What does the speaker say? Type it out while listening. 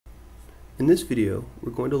In this video,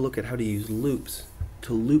 we're going to look at how to use loops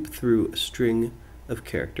to loop through a string of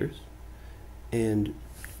characters and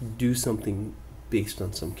do something based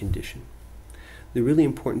on some condition. The really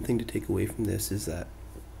important thing to take away from this is that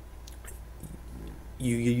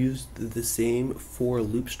you use the same for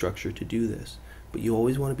loop structure to do this, but you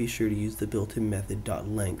always want to be sure to use the built-in method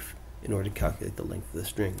 .length in order to calculate the length of the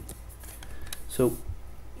string. So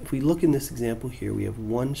if we look in this example here, we have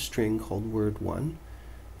one string called word1,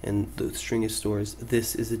 and the string is stored as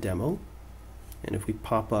this is a demo. And if we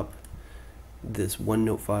pop up this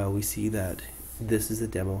OneNote file, we see that this is a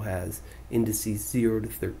demo has indices 0 to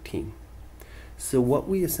 13. So what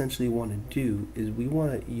we essentially want to do is we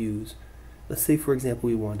want to use, let's say for example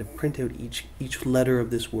we want to print out each letter of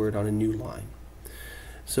this word on a new line.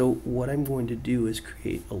 So what I'm going to do is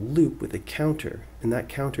create a loop with a counter, and that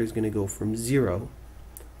counter is going to go from 0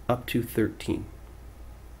 up to 13.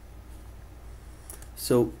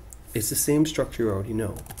 So it's the same structure you already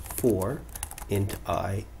know, for int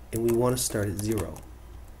I, and we want to start at 0.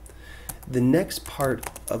 The next part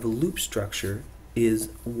of a loop structure is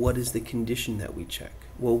what is the condition that we check.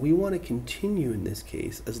 Well, we want to continue in this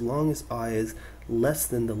case as long as I is less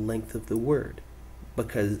than the length of the word,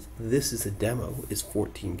 because this is a demo, is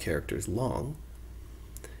 14 characters long,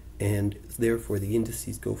 and therefore the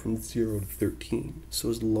indices go from 0 to 13.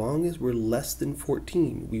 So as long as we're less than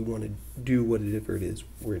 14, we want to do whatever it is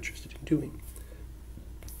we're interested in doing.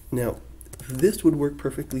 Now, this would work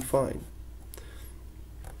perfectly fine.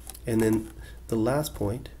 And then the last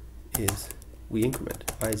point is we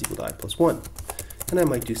increment I is equal to I plus 1. And I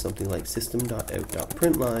might do something like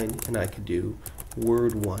system.out.println, and I could do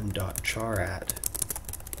word1.char at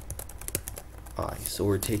I. So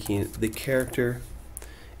we're taking the character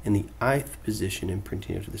in the ith position and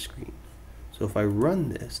printing it to the screen. So if I run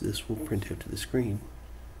this, this will print out to the screen.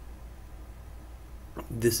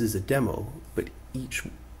 This is a demo, but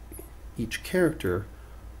each character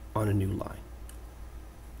on a new line.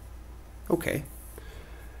 Okay.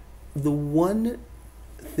 The one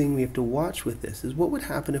thing we have to watch with this is what would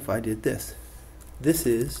happen if I did this. This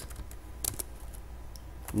is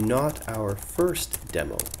not our first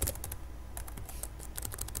demo.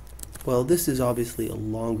 Well, this is obviously a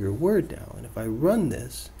longer word now, and if I run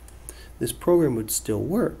this, this program would still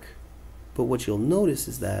work. But what you'll notice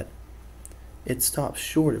is that it stops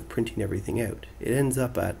short of printing everything out. It ends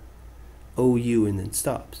up at OU and then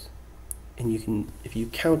stops. And you can, if you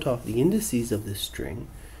count off the indices of this string,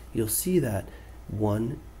 you'll see that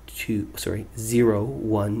 0,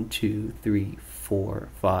 1, 2, 3, 4,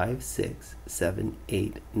 5, 6, 7,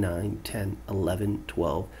 8, 9, 10, 11,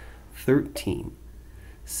 12, 13.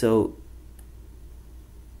 So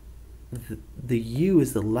the U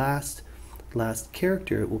is the last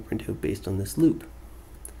character it will print out based on this loop.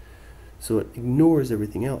 So it ignores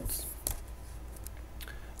everything else.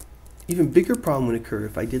 Even bigger problem would occur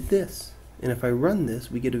if I did this. And if I run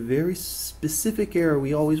this, we get a very specific error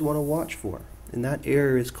we always want to watch for. And that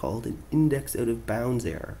error is called an index out of bounds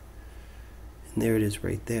error. And there it is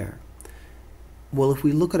right there. Well, if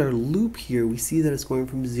we look at our loop here, we see that it's going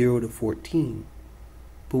from 0 to 14.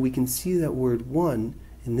 But we can see that word 1,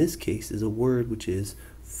 in this case, is a word which is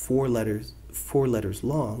 4 letters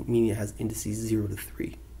long, meaning it has indices 0 to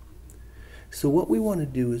 3. So what we want to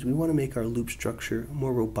do is we want to make our loop structure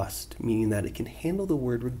more robust, meaning that it can handle the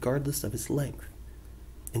word regardless of its length.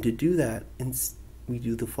 And to do that, we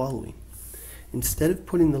do the following. Instead of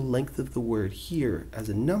putting the length of the word here as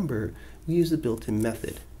a number, we use a built-in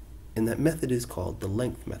method. And that method is called the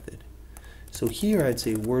length method. So here I'd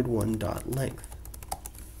say word1.length.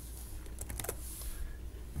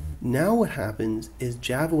 Now what happens is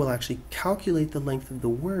Java will actually calculate the length of the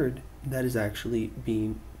word that is actually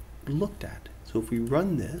being looked at. So if we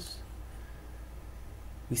run this,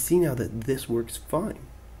 we see now that this works fine.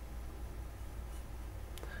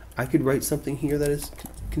 I could write something here that is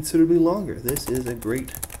considerably longer. This is a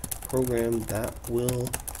great program that will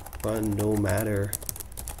run no matter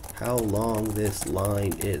how long this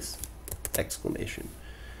line is! Exclamation.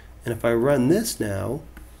 And if I run this now,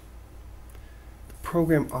 the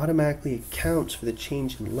program automatically accounts for the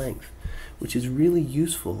change in length, which is really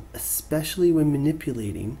useful, especially when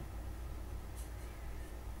manipulating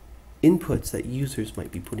inputs that users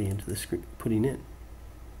might be putting into the screen, putting in.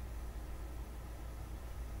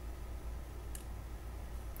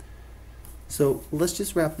 So let's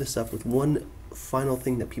just wrap this up with one final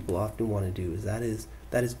thing that people often want to do, that is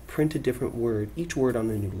print a different word, each word on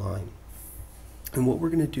a new line. And what we're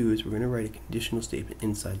going to do is we're going to write a conditional statement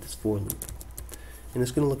inside this for loop. And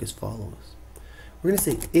it's going to look as follows. We're going to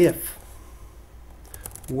say if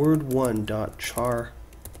word1.char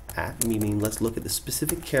at, meaning let's look at the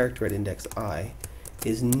specific character at index I,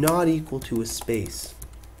 is not equal to a space.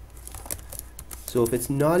 So if it's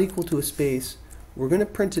not equal to a space, we're going to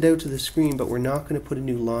print it out to the screen, but we're not going to put a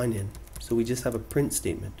new line in. So we just have a print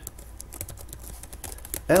statement.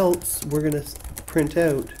 Else, we're going to print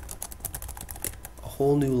out a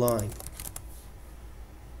whole new line.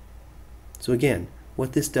 So again,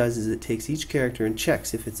 what this does is it takes each character and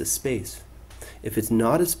checks if it's a space. If it's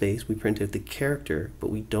not a space, we print out the character, but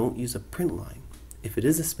we don't use a print line. If it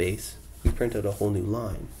is a space, we print out a whole new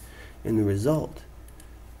line. And the result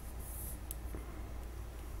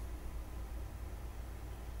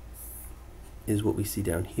is what we see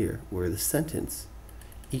down here, where the sentence,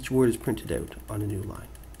 each word is printed out on a new line.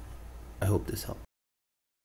 I hope this helped.